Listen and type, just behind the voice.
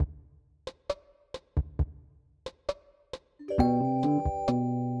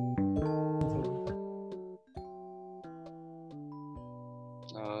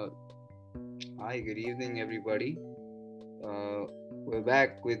good evening, everybody. We're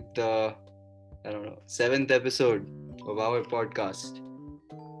back with the seventh episode of our podcast.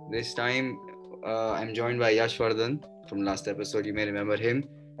 This time, I'm joined by Yashvardhan from last episode. You may remember him.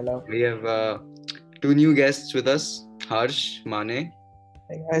 Hello. We have two new guests with us: Harsh Mane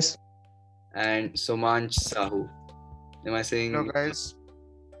Hey guys. and Somansh Sahu. Am I saying? Hello guys.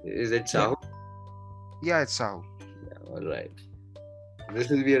 Is it Sahu? Yeah, it's Sahu. Yeah, all right. This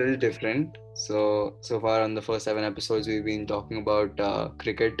will be a little different. So far on the first 7 episodes, we've been talking about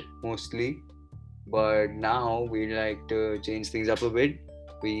cricket mostly. But now we'd like to change things up a bit.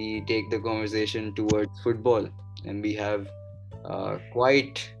 We take the conversation towards football, and we have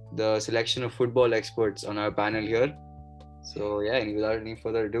quite the selection of football experts on our panel here. So yeah, and without any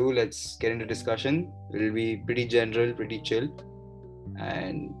further ado, let's get into discussion. It'll be pretty general, pretty chill,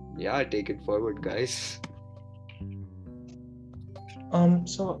 and yeah, take it forward, guys.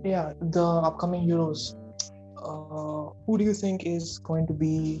 The upcoming Euros. Who do you think is going to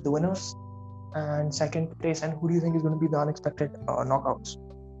be the winners and second place, and who do you think is going to be the unexpected knockouts?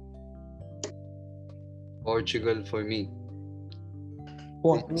 Portugal for me.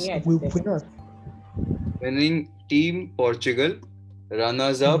 What? Me, Winners? Winning team Portugal,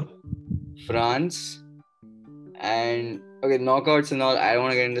 runners up France, and okay, knockouts and all. I don't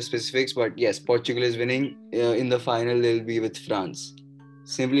want to get into specifics, but yes, Portugal is winning. In the final, they'll be with France.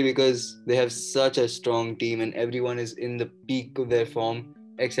 Simply because they have such a strong team and everyone is in the peak of their form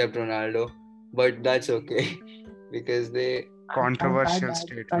except Ronaldo. But that's okay because they... Controversial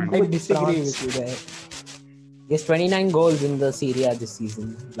statement. I disagree with you there. He has 29 goals in the Serie A this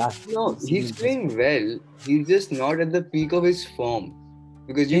season. He's playing well. He's just not at the peak of his form.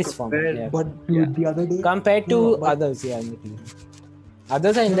 Because you compare... yeah. But the other day... Compared to others, in the team.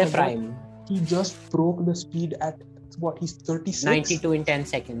 Others are in their prime. He just broke the speed at... He's 36? 92 in 10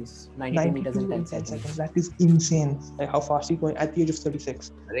 seconds. 92 meters in 10 seconds. That is insane. Like how fast he's going at the age of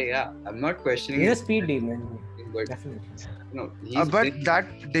 36. Yeah, I'm not questioning. He's a speed demon. But definitely. No, but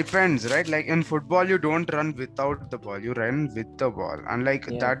that depends, right? Like in football, you don't run without the ball. You run with the ball. And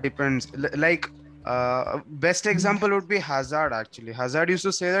that depends. Best example would be Hazard actually. Hazard used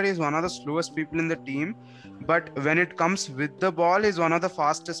to say that he's one of the slowest people in the team. But when it comes with the ball, he's one of the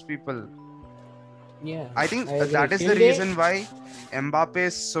fastest people. Yeah, I think that is the reason why Mbappe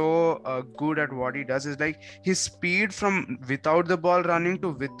is so good at what he does. Is like his speed from without the ball running to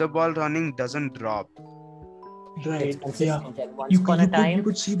with the ball running doesn't drop. Right. Yeah. You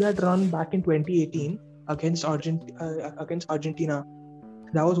could see that run back in 2018 against Argentina.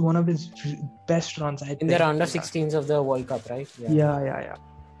 That was one of his best runs. In the round of 16s of the World Cup, right? Yeah.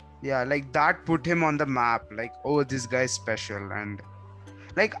 Yeah, like that put him on the map. Like, oh, this guy's special. And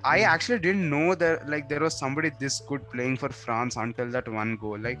like I actually didn't know that there was somebody this good playing for France until that one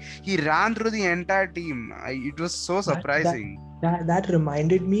goal. Like he ran through the entire team. It was so surprising. That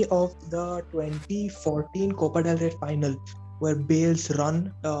reminded me of the 2014 Copa del Rey final where Bale's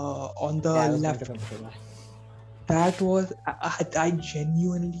run on the left. That was I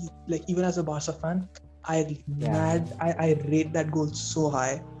genuinely, like, even as a Barca fan, I rate that goal so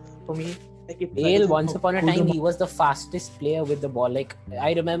high. For me, Bale, once upon a time, he was the fastest player with the ball. Like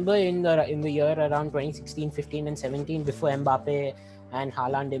I remember in the year around 2016, 15 and 17, before Mbappe and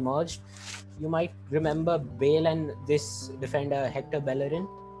Haaland emerged, you might remember Bale and this defender Hector Bellerin,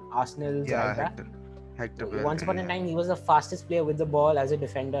 Arsenal's right back. Hector Bellerin, once upon a time, he was the fastest player with the ball as a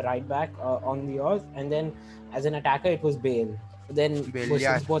defender right back on the earth, and then as an attacker, it was Bale. Then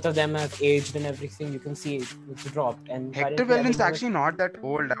both of them have aged and everything. You can see it's dropped. And Hector Bellerin's actually not that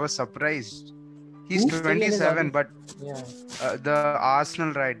old. I was surprised. He's 27, but the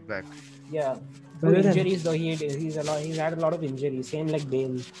Arsenal right back. Yeah, through injuries though, he's had a lot of injuries. Same like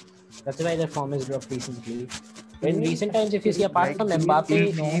Bale. That's why their form has dropped recently. In recent times, if you see, apart from Mbappe,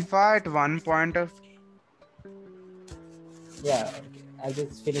 in FIFA at one point of... Yeah, okay. I'll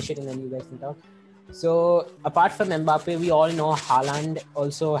just finish it and then you guys can talk. So apart from Mbappe, we all know Haaland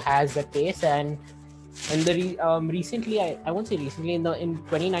also has the pace, and recently, I won't say recently, in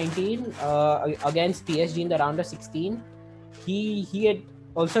 2019 against PSG in the round of 16, he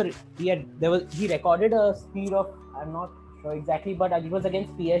recorded a speed of, I'm not sure exactly, but it was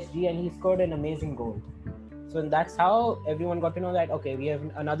against PSG and he scored an amazing goal. So that's how everyone got to know that okay, we have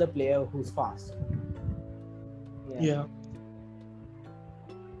another player who's fast. Yeah.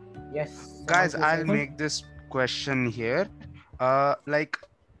 Yes. Guys, I'll make this question here.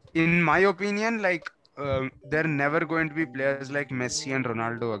 In my opinion, they're never going to be players like Messi and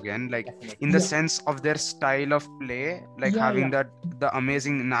Ronaldo again. In the sense of their style of play, having the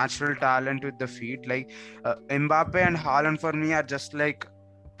amazing natural talent with the feet. Mbappe and Haaland for me are just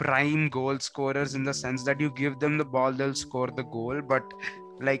prime goal scorers in the sense that you give them the ball, they'll score the goal. But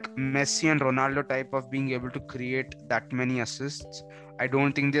like Messi and Ronaldo type of being able to create that many assists, I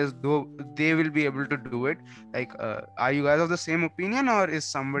don't think they will be able to do it. Like, are you guys of the same opinion, or is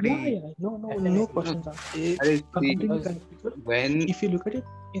somebody? No questions asked. Completely Because correct. when If you look at it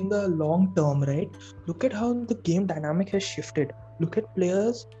in the long term, right? Look at how the game dynamic has shifted. Look at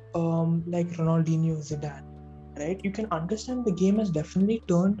players like Ronaldinho, Zidane, right? You can understand the game has definitely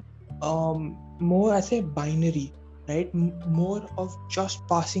turned more, I say, binary, right? More of just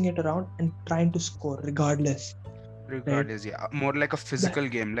passing it around and trying to score regardless. Regardless, yeah, more like a physical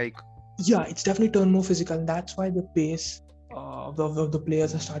game. Like, Yeah, it's definitely turned more physical, and that's why the pace of the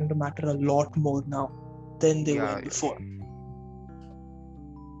players are starting to matter a lot more now than they were before.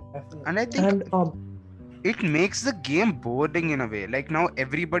 And I think it makes the game boring in a way. Like now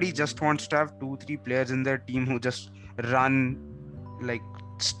everybody just wants to have 2-3 players in their team who just run like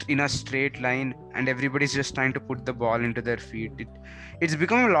in a straight line, and everybody's just trying to put the ball into their feet. It's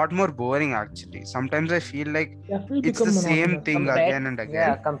become a lot more boring actually. Sometimes I feel like it's the same thing again and again.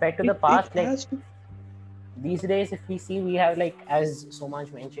 Yeah, compared to the past, like these days, if we see, we have, like, as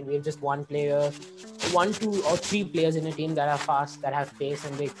Somansh mentioned, we have just one player, 1, 2 or 3 players in a team that are fast, that have pace,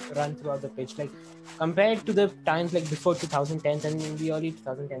 and they run throughout the pitch. Like, compared to the times like before 2010s and in the early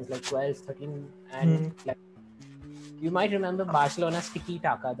 2010s, like 12, 13, and like, you might remember Barcelona's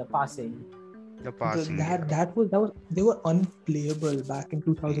tiki-taka, the passing. That was they were unplayable back in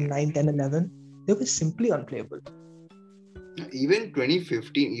 2009, 10, 11. They were simply unplayable. Even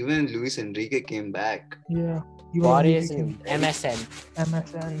 2015, even Luis Enrique came back. Yeah. Boris and MSN,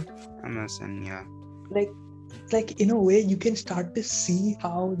 yeah. Like in a way, you can start to see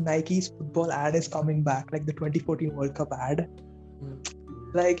how Nike's football ad is coming back, like the 2014 World Cup ad.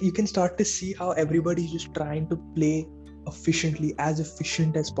 Like you can start to see how everybody's just trying to play efficiently, as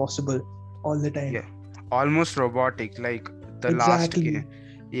efficient as possible all the time. Yeah, almost robotic, like the last game.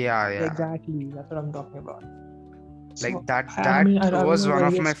 Yeah. Exactly, that's what I'm talking about. Like so, that was one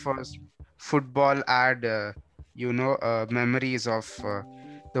of my first football ad, memories of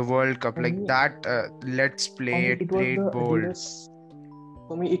the World Cup. Like that, let's play it, played bold.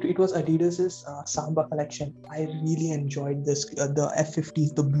 For me, it was Adidas's Samba collection. I really enjoyed this. The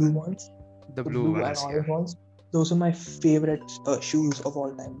F50s, the blue ones, the blue ones, and orange ones. Those are my favorite shoes of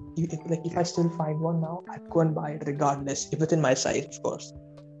all time. If I still find one now, I'd go and buy it regardless, if it's in my size, of course.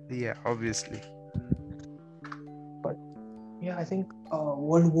 Yeah, obviously. But yeah, I think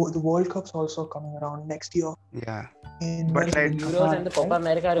the World Cup's also coming around next year. Yeah. But like Euros and the Copa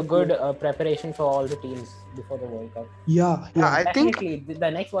America are a good preparation for all the teams before the World Cup. Yeah. I think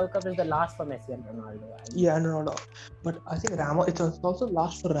the next World Cup is the last for Messi and Ronaldo. Yeah, Ronaldo. But I think Ramos. It's also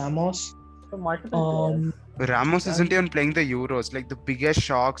last for Ramos. For multiple players. Ramos isn't even playing the Euros. Like the biggest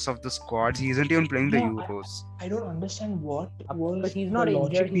shocks of the squads, he isn't even playing the Euros. I don't understand what was. But he's not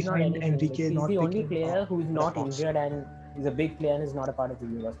injured. He's not anything. Enrique he's the only player who is not injured and is a big player and is not a part of the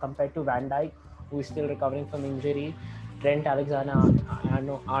Euros. Compared to Van Dijk, who is still recovering from injury, Trent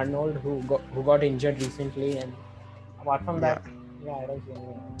Alexander-Arnold, who got injured recently, and apart from that, I don't see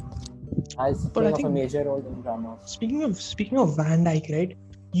anyone as playing a major role in Ramos. Speaking of Van Dijk, right?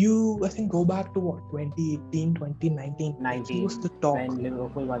 I think go back to what, 2018, 2019. He was the top when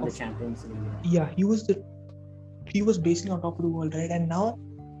Liverpool won the Champions League. Yeah, he was basically on top of the world, right? And now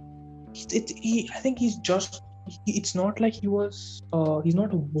I think he's just. It's not like he was. He's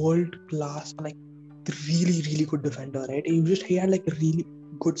not a world class, like really, really good defender, right? He had like a really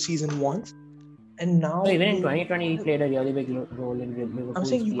good season once, and now even in 2020 he played a really big role in Liverpool. I'm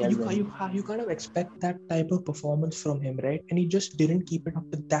saying you kind of expect that type of performance from him, right? And he just didn't keep it up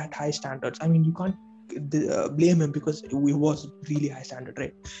to that high standards. I mean, you can't blame him because it was really high standard,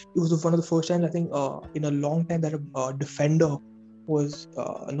 right? It was one of the first times I think in a long time that a defender was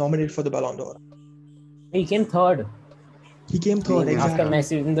nominated for the Ballon d'Or. He came third. Exactly. After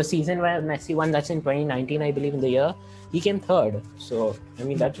Messi, in the season where Messi won, that's in 2019, I believe, in the year, he came third. So, I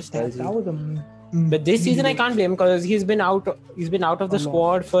mean, that just tells you. But this season, I can't blame him because he's been out of the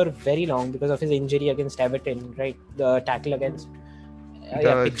squad for very long because of his injury against Everton, right? The tackle against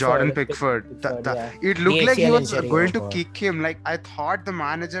Jordan Pickford. It looked like he was going to kick him. Like, I thought the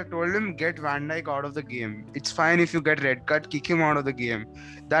manager told him, get Van Dijk out of the game. It's fine if you get red card, kick him out of the game.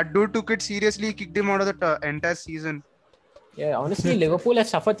 That dude took it seriously. He kicked him out of the entire season. Yeah, honestly, Liverpool have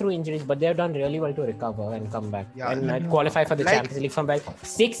suffered through injuries, but they have done really well to recover and come back and qualify for the Champions League from back.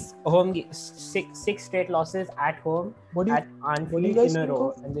 6 straight losses at home at Anfield in a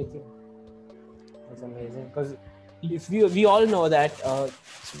row, and they came. That's amazing because if we all know that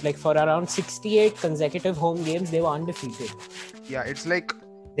like for around 68 consecutive home games they were undefeated. Yeah, it's like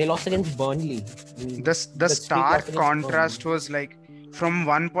They lost against Burnley. The stark contrast was like from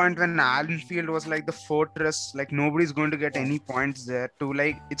one point when Anfield was like the fortress, like nobody's going to get any points there, to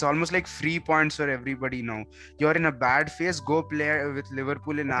like it's almost like free points for everybody now. You're in a bad phase, go play with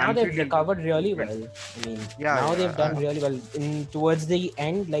Liverpool in Anfield. Now they've recovered really well. I mean, they've done really well. Towards the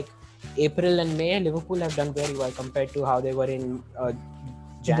end, like April and May, Liverpool have done very well compared to how they were in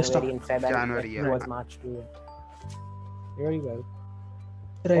January and February. It was March too. Very well.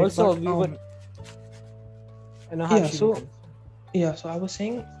 Right, also, but, we would. So I was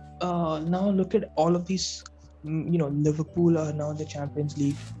saying, now look at all of these. Liverpool are now in the Champions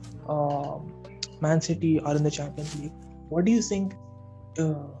League. Man City are in the Champions League. What do you think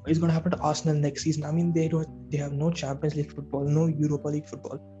is going to happen to Arsenal next season? I mean, they have no Champions League football, no Europa League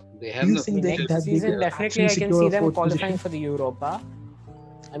football. They have next season definitely I can see them qualifying for the Europa.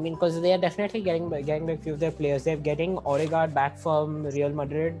 I mean, because they are definitely getting back a few of their players. They're getting Odegaard back from Real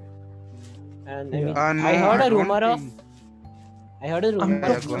Madrid, and I heard a rumor of. I'm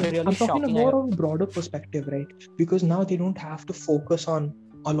really talking more on a broader perspective, right? Because now they don't have to focus on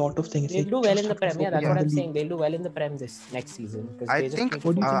a lot of things. They'll do well in the Prem. Yeah, that's what I'm saying. They'll do well in the Prem this next season. I think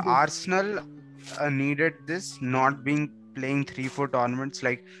Arsenal needed this, not playing 3-4 tournaments.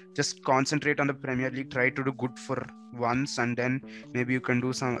 Like, just concentrate on the Premier League, try to do good for once, and then maybe you can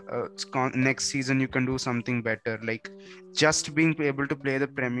do some next season you can do something better. Like, just being able to play the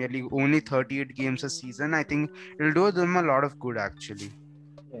Premier League, only 38 games a season, I think it'll do them a lot of good actually.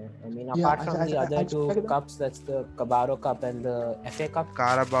 Yeah, I mean, apart from the other two cups, that's the Carabao Cup and the FA Cup.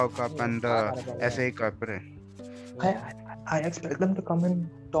 Carabao Cup and the FA Cup, right? I expect them to come in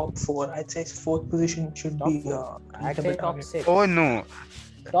top 4. I'd say 4th position should be I'd say top 6. Oh no,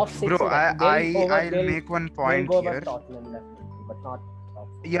 top 6. Bro, I'll make one point go here. Tottenham, but not top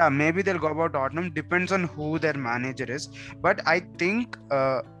 4. Yeah, maybe they'll go about Tottenham. Depends on who their manager is. But I think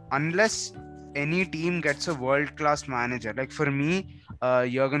unless any team gets a world-class manager, like for me,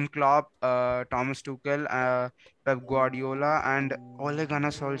 Jurgen Klopp, Thomas Tuchel, Pep Guardiola, and Ole Gunnar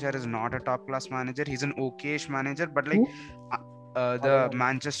Solskjaer is not a top-class manager. He's an okay-ish manager, but like the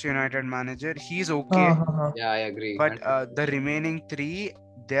Manchester United manager, he's okay. Yeah, I agree. But the remaining 3,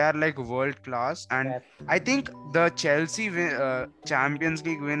 they are like world-class, and I think the Chelsea Champions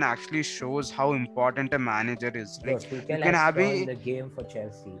League win actually shows how important a manager is. Like, you can have the game for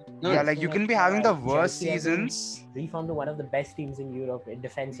Chelsea. You can be having the worst seasons. Reformed to one of the best teams in Europe in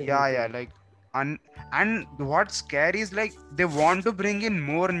defensive. And what's scary is like they want to bring in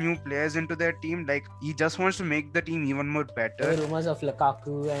more new players into their team. Like, he just wants to make the team even more better. There are rumors of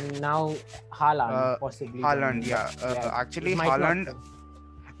Lukaku and now Haaland possibly. Haaland, actually Haaland.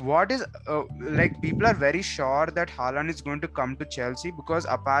 What is like, people are very sure that Haaland is going to come to Chelsea because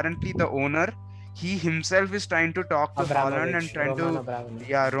apparently the owner, he himself is trying to talk to Haaland and trying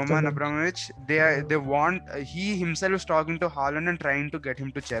Roman Abramovich. They want, he himself is talking to Haaland and trying to get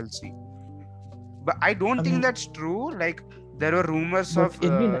him to Chelsea. But I don't think that's true. Like, there were rumors of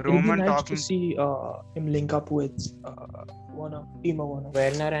Roman nice talking to see him link up with Timo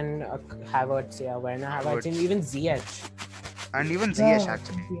Werner and Havertz. Yeah, Werner, Havertz, and even Ziyech. And even Ziyech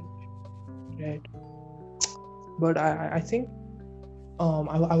actually. Right. But I think I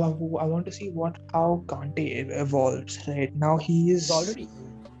want to see how Kante evolves. Right now he's already.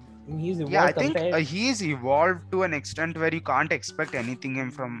 He's evolved. Yeah, I think he's evolved to an extent where you can't expect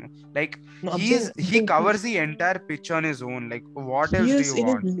anything from. Like, he covers the entire pitch on his own. Like, what else do you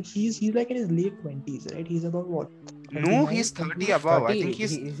want? He's like in his late 20s, right? He's about what? 29? No, he's 30 above. 30, I think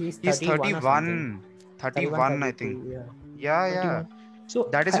he's 31. 31, I think. Yeah. So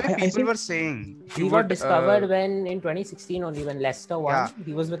that is what people were saying. He got discovered when in 2016 only, when Leicester won. Yeah.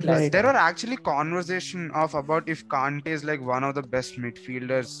 He was with Leicester. There were actually conversation about if Kante is like one of the best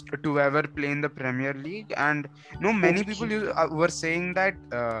midfielders to ever play in the Premier League, and many people were saying that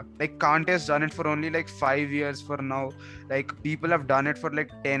like Kante has done it for only like 5 years for now. Like, people have done it for like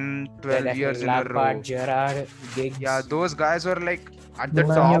 10, 12 years in a row. Gerrard, Giggs. Yeah, those guys were like at the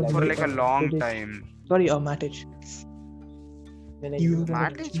top for like a long time. Sorry, Matic.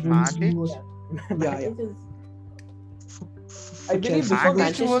 Matic? Yeah. I believe before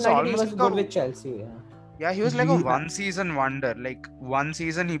Manchester United he was good with Chelsea. Yeah, he was like a one-season wonder. Like, one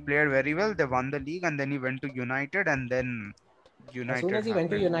season he played very well, they won the league, and then he went to United, and then United. As soon as he went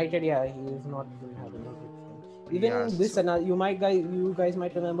to United, he is not having a good thing. Even you guys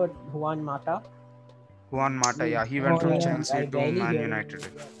might remember Juan Mata. He went from Chelsea to Man United.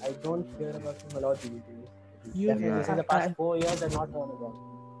 I don't hear about him a lot these days. In the past 4 years, I've not heard about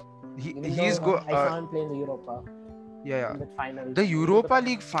him. He's good. I saw him play in the Europa. Yeah. The final. The Europa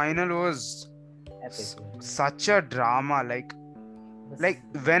League final was epic. Such a drama. Like, Like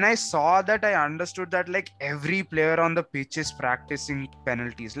when I saw that, I understood that like every player on the pitch is practicing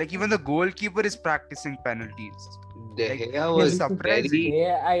penalties. Like even the goalkeeper is practicing penalties. De Like, Gea it's was surprising.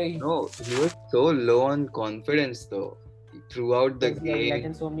 he was so low on confidence though throughout the Letting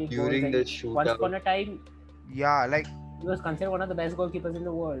game so many during goals. the Once shootout. upon a time, Yeah, like he was considered one of the best goalkeepers in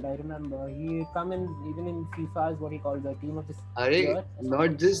the world. I remember he come in even in FIFA's what he called the team of the year.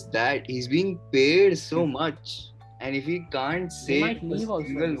 Not just that, he's being paid so much, and if he can't save might leave a also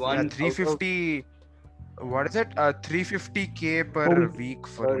single this one, yeah, out of 350. What is it? 350K per week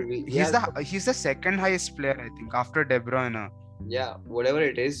for per him. week. He's the second highest player, I think, after De Bruyne. Yeah, whatever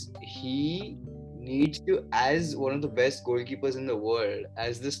it is, he needs to, as one of the best goalkeepers in the world,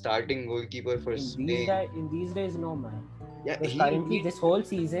 as the starting goalkeeper for Spain. In these days, no man. Yeah, Because currently, this whole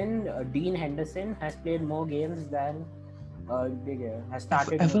season, Dean Henderson has played more games than De Gea has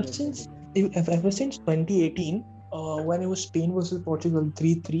started. Ever since 2018, when it was Spain versus Portugal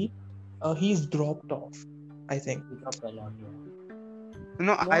 3-3, he's dropped off. I think. He dropped a lot. Yeah.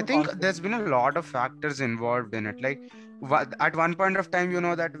 No, I think there's been a lot of factors involved in it. Like at one point of time,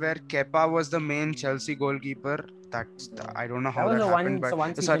 that where Kepa was the main Chelsea goalkeeper. I don't know how that happened,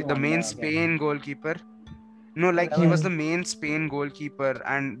 but sorry, the main Spain goalkeeper. No, like he was the main Spain goalkeeper,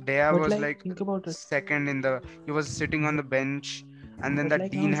 and Dea was like second in the. He was sitting on the bench, and then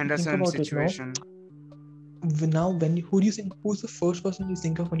that Dean Henderson situation. Now, who do you think? Who's the first person you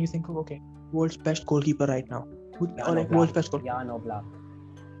think of when you think of world's best goalkeeper right now? World's best goalkeeper? Jan Oblak.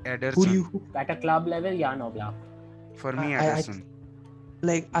 Ederson. At a club level, Jan Oblak. For me, Ederson.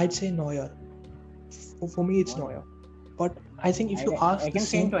 I'd say Neuer. For me, it's Neuer. But I think if you ask I can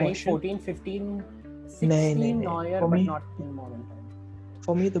say in 2014, 15, 16 Neuer, but not in more than time.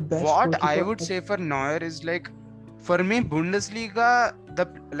 For me, the best. What I would say for Neuer is like, for me, Bundesliga,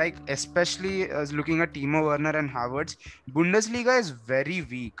 especially looking at Timo Werner and Havertz, Bundesliga is very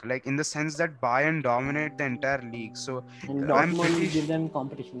weak. Like in the sense that Bayern dominate the entire league. So Dortmund give them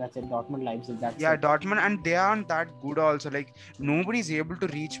competition. That's it. Dortmund, Leipzig. Dortmund, and they aren't that good also. Like nobody's able to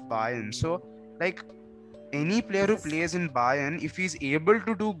reach Bayern. So like any player who plays in Bayern, if he's able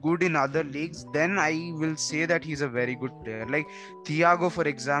to do good in other leagues, then I will say that he's a very good player. Like Thiago, for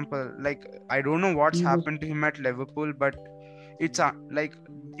example, like I don't know what's happened to him at Liverpool, but it's like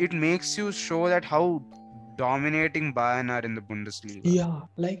it makes you show that how dominating Bayern are in the Bundesliga. Yeah,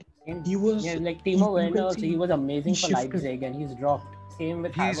 like he was. Yeah, like Timo Werner also, he was amazing for Leipzig, and he's dropped. Same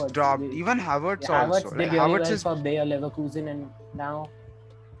with Havertz. He's dropped. Even Havertz also. Havertz did really well for Bayer Leverkusen, and now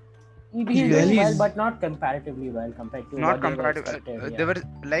he's doing well, but not comparatively well compared to not comparative. They were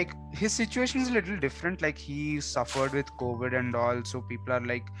like his situation is a little different. Like he suffered with COVID and all, so people are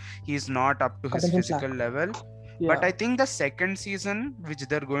like he's not up to his physical level. Yeah. But I think the second season, which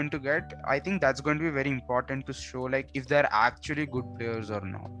they're going to get, I think that's going to be very important to show like if they're actually good players or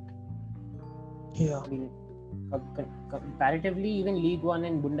not. Yeah. I mean, comparatively, even League One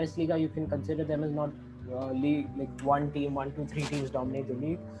and Bundesliga, you can consider them as not league like 1 team, 1, 2, 3 teams dominate the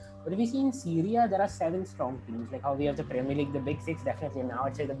league. But if you see in Syria, there are 7 strong teams. Like how we have the Premier League, the big 6 definitely. Now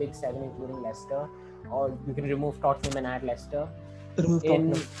I'd say the big 7, including Leicester, or you can remove Tottenham and add Leicester.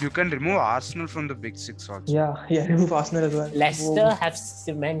 You can remove Arsenal from the big 6 also. Yeah, remove Arsenal as well. Leicester have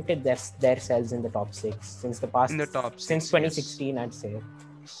cemented themselves in the top 6 since the past. In the top 6, since 2016, yes. I'd say.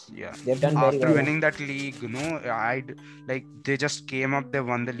 Yeah, they've done after very well. Winning that league, they just came up, they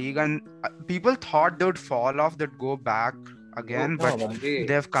won the league, and people thought they would fall off, they'd go back again, but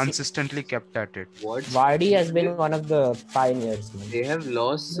they've consistently kept at it. Vardy has been one of the pioneers. Man. They have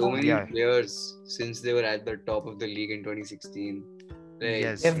lost so many players since they were at the top of the league in 2016.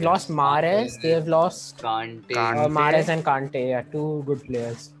 They've lost Mahrez, they've lost Kante. Mahrez and Kante, 2 good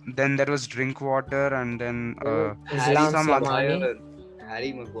players. Then there was Drinkwater, and then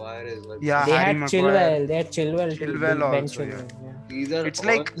Harry Maguire as well. Yeah, they had Chilwell. Chilwell also. Yeah. These are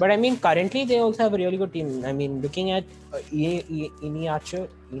but I mean, currently they also have a really good team. I mean, looking at Iheanacho,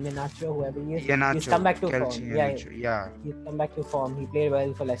 whoever he is, he's come back to form. He's come back to form. He played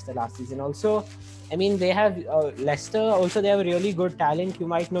well for Leicester last season. Also, I mean, they have Leicester. Also, they have a really good talent. You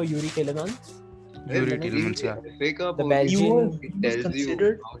might know Yuri Tielemans. The Belgian.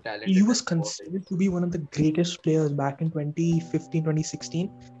 He was considered to be one of the greatest players back in 2015,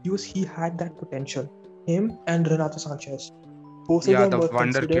 2016. He had that potential. Him and Renato Sanchez. Both of them the were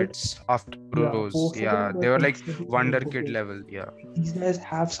wonder kids after those. Yeah, they were like wonder kid level. Yeah, these guys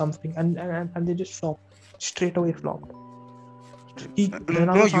have something, and they just flopped. Straight away flopped.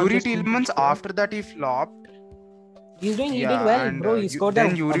 Yuri Tielemans after that he flopped. He did well, bro. He scored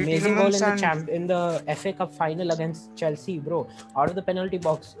an amazing goal in the FA Cup final against Chelsea, bro. Out of the penalty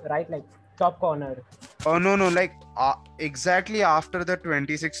box, right? Like top corner. Oh no, like exactly after the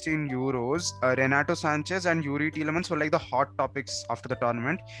 2016 Euros, Renato Sanchez and Yuri Tielemans were like the hot topics after the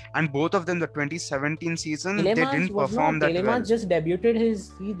tournament, and both of them the 2017 season they didn't perform that well. Tielemans just debuted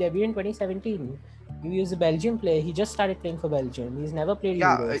he debuted in 2017. He was a Belgium player. He just started playing for Belgium. He's never played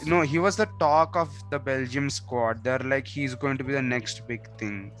Euros. No, he was the talk of the Belgium squad. They're like he's going to be the next big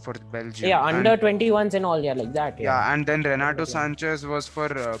thing for Belgium. Yeah, under 21s and all, like that. Yeah, and then Renato Sanchez was for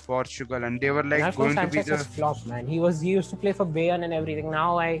Portugal, and they were like Renato going Sanchez to be the was flop, man. He used to play for Bayern and everything.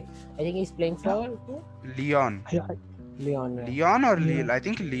 Now I think he's playing for Leon. Leon. Right? Leon or Lille? I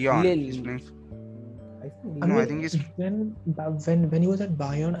think Leon. Lille. He's playing. I think he's when he was at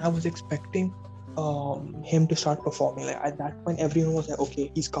Bayern, I was expecting him to start performing. Like at that point, everyone was like, okay,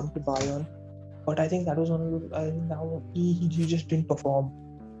 he's come to Bayern, but I think that was one of the. I think now he just didn't perform,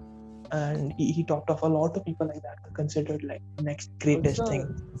 and he talked off a lot of people like that, considered like next greatest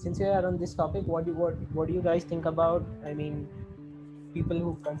thing. Since we are on this topic, what do you guys think about? I mean, people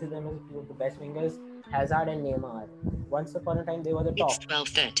who consider them as two of the best wingers, Hazard and Neymar. Once upon a time, they were the top. It's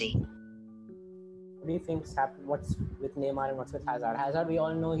 12:30. What do you think's happened? What's with Neymar and what's with Hazard? Hazard, we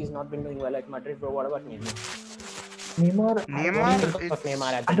all know he's not been doing well at Madrid, but what about Neymar?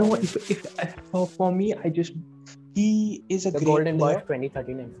 I don't know if for me, he is a the great golden boy player. of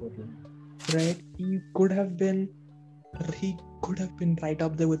 2013 and 14. Right, he could have been right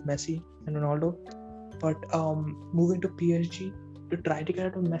up there with Messi and Ronaldo, but moving to PSG to try to get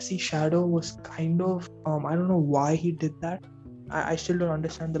out of Messi's shadow was kind of I don't know why he did that. I still don't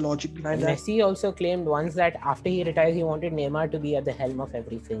understand the logic behind that. Messi also claimed once that after he retired, he wanted Neymar to be at the helm of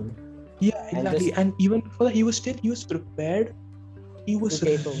everything. Yeah, exactly. And even before that, he was prepared. He was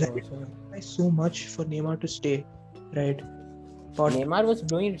ready so much for Neymar to stay, right? But Neymar was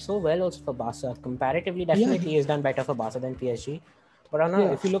doing so well also for Barca. Comparatively, definitely he has done better for Barca than PSG. But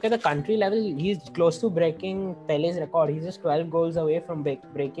if you look at the country level, he's close to breaking Pele's record. He's just 12 goals away from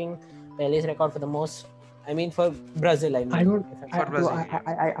breaking Pele's record for the most. I mean, for Brazil, I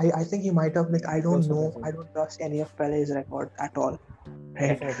think he might have. Like, I don't know. I don't trust any of Pele's record at all.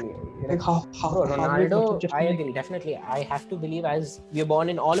 Right? Definitely. Like Ronaldo, I agree. Definitely, I have to believe as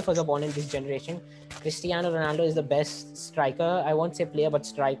all of us are born in this generation. Cristiano Ronaldo is the best striker. I won't say player, but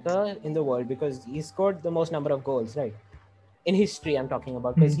striker in the world because he scored the most number of goals, right? In history, I'm talking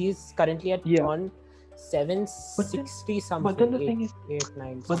about because he's currently on 760 something. But then the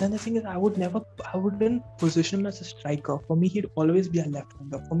thing is, I wouldn't position him as a striker. For me, he'd always be a left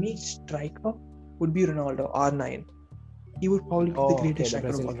winger. For me, striker would be Ronaldo, R9. He would probably be the greatest striker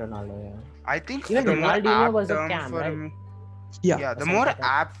of all. Ronaldo, yeah. I think even the more Ronaldinho was a apt cam, term for right? me, the more center.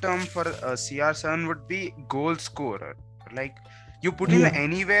 apt term for CR7 would be goal scorer. Like you put him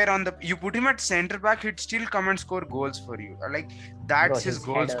anywhere you put him at centre back, he'd still come and score goals for you. Like that's his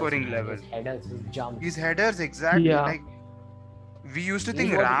goal scoring level. His headers, his jumps. His headers, exactly. Yeah. Like we used to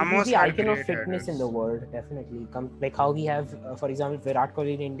think Ramos he's the had icon of great fitness headers. in the world, definitely. Like how we have, for example, Virat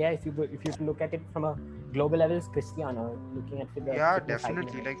Kohli in India. If you look at it from a global level, it's Cristiano. Looking at the Yeah,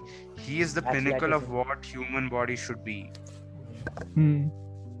 definitely. Like he is the pinnacle of what human body should be.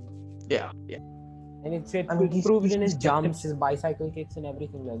 Yeah. And it's proved in his jumps, his bicycle kicks, and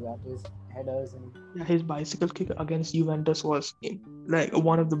everything like that. His headers and his bicycle kick against Juventus was like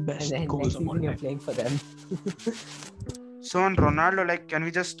one of the best goals of all time. Playing for them. So on Ronaldo, like, can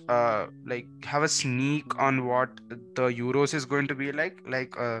we just like have a sneak on what the Euros is going to be like?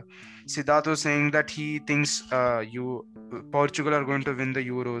 Like Siddharth was saying that he thinks Portugal are going to win the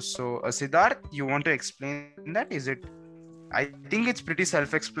Euros. So Siddharth, you want to explain that? Is it? I think it's pretty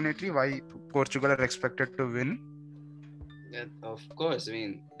self-explanatory why Portugal are expected to win. Yeah, of course. I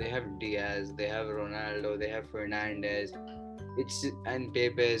mean, they have Diaz, they have Ronaldo, they have Fernandes, and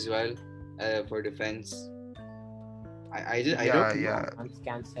Pepe as well for defense. I don't know.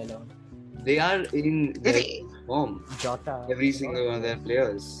 Cancelo. They are in their form. Jota. Every single one of their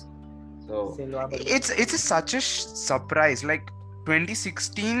players. So it's such a surprise. Like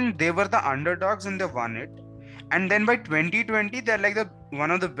 2016, they were the underdogs and they won it. And then by 2020, they're like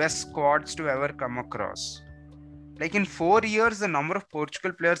one of the best squads to ever come across. Like in 4 years, the number of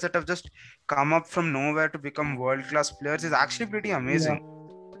Portugal players that have just come up from nowhere to become world-class players is actually pretty amazing.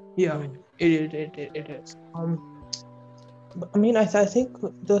 Yeah, it is. I mean, I think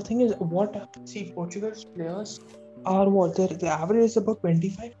the thing is Portugal's players are what the average is about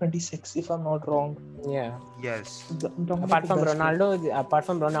 25, 26 if I'm not wrong. Yeah. Yes. Apart from Ronaldo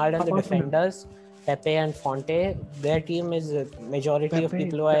and the defenders, Pepe and Fonte, their team is a majority of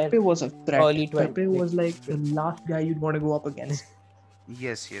people who are Pepe was a threat. early 20s. Pepe was like the last guy you'd want to go up against.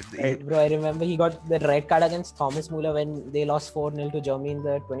 Yes. Right. Bro, I remember he got the red card against Thomas Muller when they lost 4-0 to Germany in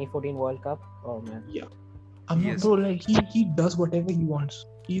the 2014 World Cup. Oh man. Yeah. I'm not, Yes. bro. Like he does whatever he wants.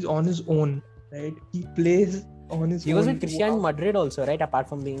 He's on his own, right? He plays on his He own. was with Cristiano Madrid also, right? Apart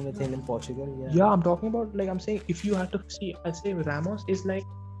from being with him in Portugal. Yeah, I'm talking about, like, I'm saying, if you had to see, I say Ramos is like,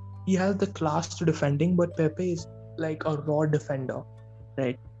 he has the class to defending, but Pepe is like a raw defender,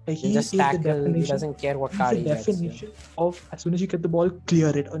 right? Like He he just is the tackle. definition. He doesn't care what He's card the he gets. definition of, as soon as you get the ball,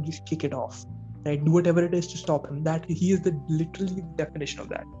 clear it or just kick it off, right? Do whatever it is to stop him. That he is the literally the definition of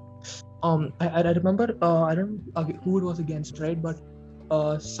that. I remember, I don't know who it was against, right? But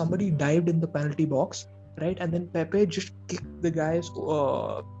somebody dived in the penalty box, right? And then Pepe just kicked the guy's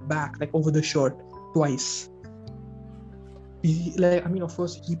back, like over the shirt twice. Like, I mean, of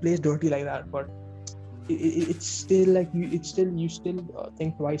course, he plays dirty like that, but it's still like you still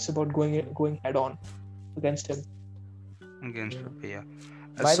think twice about going head on against him. Against Pepe, yeah.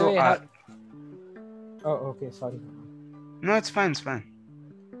 By the way, oh, okay, sorry. No, it's fine.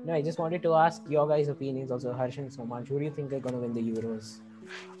 No, I just wanted to ask your guys' opinions also, Harsh and Somansh. Who do you think they're going to win the Euros?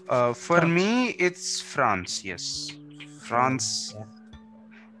 For me, it's France. Yes, France. Yeah.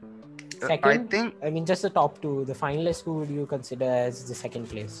 Second, I mean, just the top two. The finalists, who would you consider as the second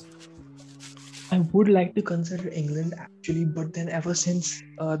place? I would like to consider England actually, but then ever since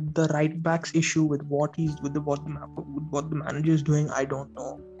the right backs issue with what the manager is doing, I don't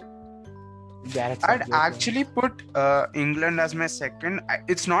know. I'd actually put England as my second.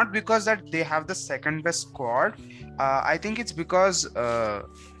 It's not because that they have the second best squad. I think it's because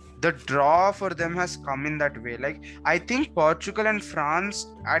the draw for them has come in that way. Like, I think Portugal and France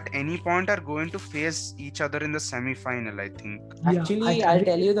at any point are going to face each other in the semi-final, I think. Actually, I'll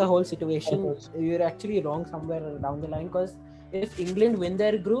tell you the whole situation. You're actually wrong somewhere down the line, because if England win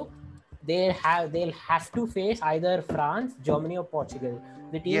their group, they'll have to face either France, Germany or Portugal.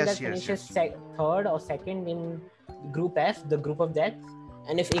 The team that finishes third or second in Group F, the group of death.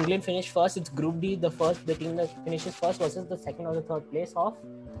 And if England finish first, it's Group D, the team that finishes first versus the second or the third place of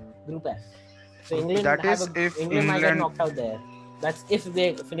Group F. So England might get knocked out there. That's if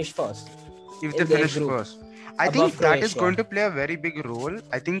they finish first. If they finish first. I think that is going to play a very big role.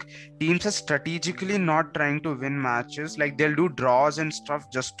 I think teams are strategically not trying to win matches. Like, they'll do draws and stuff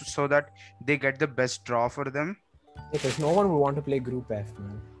just so that they get the best draw for them. Because no one would want to play Group F,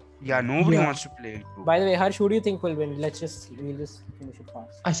 man. Yeah, nobody wants to play Group. By the way, Harsh, who do you think will win? We'll just finish it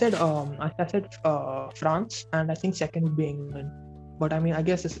fast. I said France, and I think second would be England. But I mean, I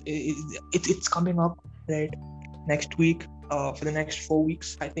guess it's coming up, right? Next week, for the next 4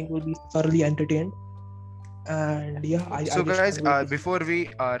 weeks, I think we'll be thoroughly entertained. And yeah, So guys, before we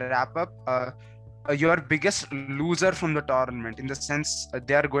wrap up, your biggest loser from the tournament, in the sense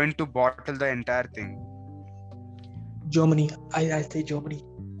they are going to bottle the entire thing. Germany. I say Germany.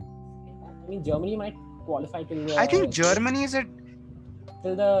 I mean, Germany might qualify till I think Germany is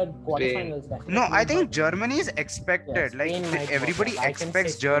till the quarterfinals. No, I think Germany is expected. Like, everybody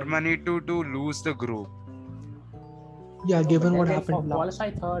expects Germany to lose the group. Yeah, given what happened last.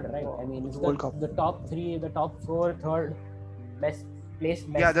 Qualify third, right? I mean, it's the top three, the top four, third best place.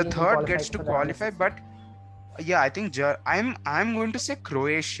 Yeah, the third gets to qualify, but yeah, I think I'm going to say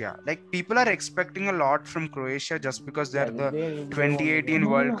Croatia. Like, people are expecting a lot from Croatia just because they're the 2018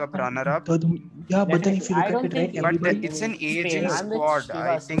 World Cup runner-up. Yeah, but then if you look at it, right, but it's an aging squad.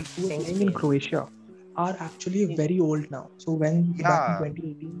 I think playing in Croatia are actually very old now. So when back in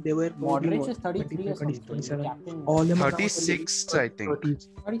 2018 they were Modric is 33 or 27. All them 36, I think.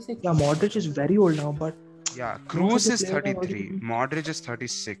 36. Yeah, Modric is very old now, but yeah, Kroos is 33. Modric is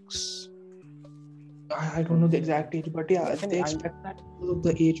 36. I don't know the exact age, but yeah, they expect that because of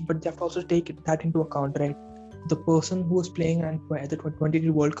the age, but they have to also take that into account, right? The person who is playing at the 2023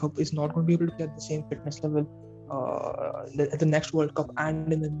 World Cup is not going to be able to get the same fitness level at the next World Cup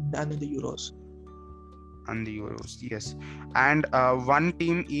and in the Euros. And the Euros, yes. And one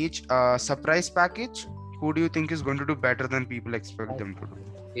team each, surprise package. Who do you think is going to do better than people expect them to do?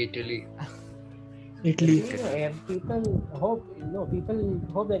 Italy. People hope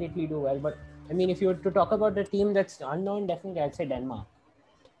that Italy do well, but I mean, if you were to talk about the team that's unknown, definitely I'd say Denmark.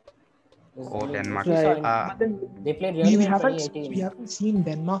 Denmark. Right. They played really we well in 2018. We haven't seen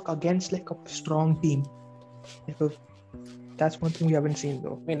Denmark against like a strong team. That's one thing we haven't seen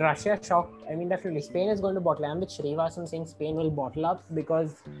though. I mean, Russia shocked. I mean, definitely Spain is going to bottle. I'm with Srivasan saying Spain will bottle up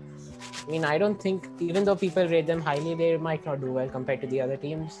because, I mean, I don't think, even though people rate them highly, they might not do well compared to the other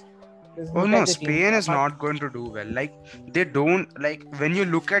teams. Oh no, Spain is not going to do well. Like, they don't, like, when you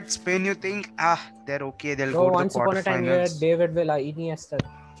look at Spain, you think, they're okay, they'll go to the quarterfinals. Once upon a time, you had David Villa, Iniesta,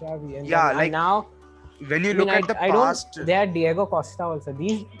 Xavi, and yeah, now when you I mean, look at the I past, don't. They are Diego Costa also.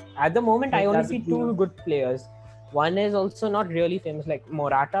 These at the moment, I only see two good players. One is also not really famous, like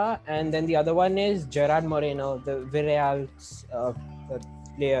Morata, and then the other one is Gerard Moreno, the Villarreal the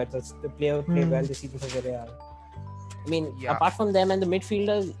player, the player who played well this season for Villarreal. I mean, apart from them and the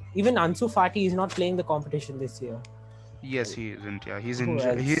midfielders, even Ansu Fati is not playing the competition this year. Yes, he isn't. Yeah, he's Who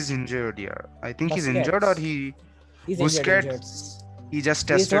injured. else? He's injured. Yeah, I think he's Busquets. injured or he's Busquets. injured. He just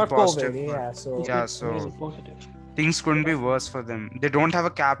He's tested not positive. COVID. Yeah, so so positive. things couldn't be worse for them. They don't have a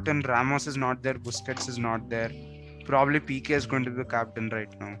captain. Ramos is not there. Busquets is not there. Probably PK is going to be the captain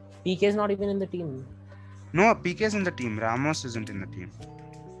right now. PK is not even in the team. No, PK is in the team. Ramos isn't in the team.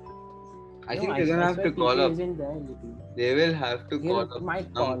 I think they're gonna have to call up. They will have to call up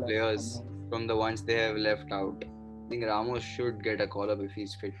some players from the ones they have left out. I think Ramos should get a call up if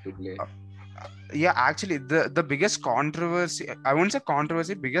he's fit to play. Yeah, actually, the biggest controversy, I won't say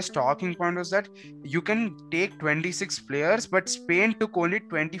controversy, biggest talking point was that you can take 26 players, but Spain took only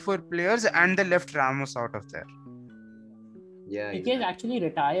 24 players and they left Ramos out of there. Yeah, PK is actually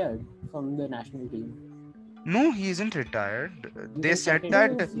retired from the national team. No, he isn't retired. They said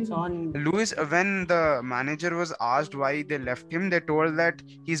that Luis, when the manager was asked why they left him, they told that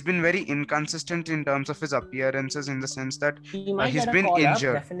he's been very inconsistent in terms of his appearances, in the sense that he's been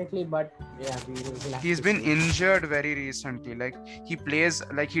injured. Definitely, but yeah, he's been injured very recently. Like he plays,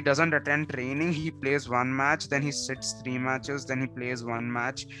 like he doesn't attend training. He plays one match, then he sits 3 matches, then he plays 1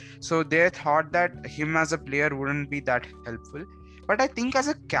 match. So they thought that him as a player wouldn't be that helpful. But I think as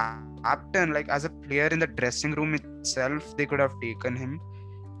a captain, like as a player in the dressing room itself, they could have taken him.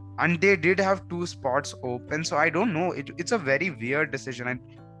 And they did have 2 spots open. So I don't know. It's a very weird decision.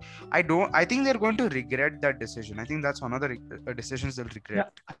 I think they're going to regret that decision. I think that's one of the decisions they'll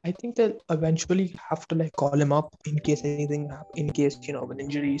regret. Yeah, I think they'll eventually have to like call him up in case anything, in case, with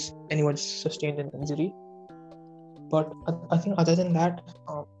injuries, anyone's sustained an injury. But I think other than that,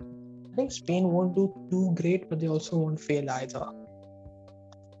 I think Spain won't do too great, but they also won't fail either.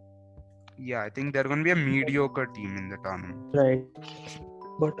 Yeah, I think they're going to be a mediocre team in the tournament. Right.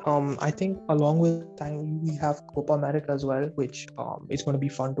 But I think along with time we have Copa America as well, which is going to be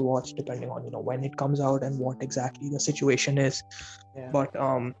fun to watch depending on when it comes out and what exactly the situation is. Yeah. But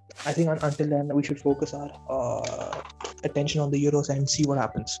I think until then we should focus our attention on the Euros and see what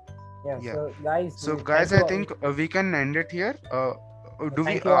happens. Yeah. So guys, I think we can end it here. Are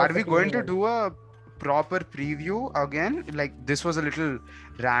we going to do a proper preview again? Like this was a little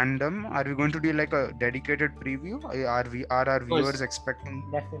random. Are we going to do like a dedicated preview? Are our viewers expecting?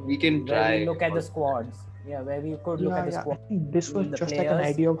 Definitely. We can try. We look at the squads. Yeah, where we could look at the squad. I think this was just like an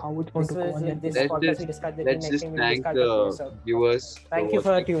idea of how it's going to go. Let's just thank the viewers. Thank you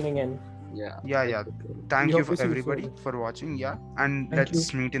for tuning in. Yeah. Thank you for everybody for watching. Yeah, and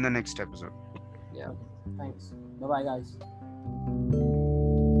let's meet in the next episode. Yeah. Thanks. Bye, guys.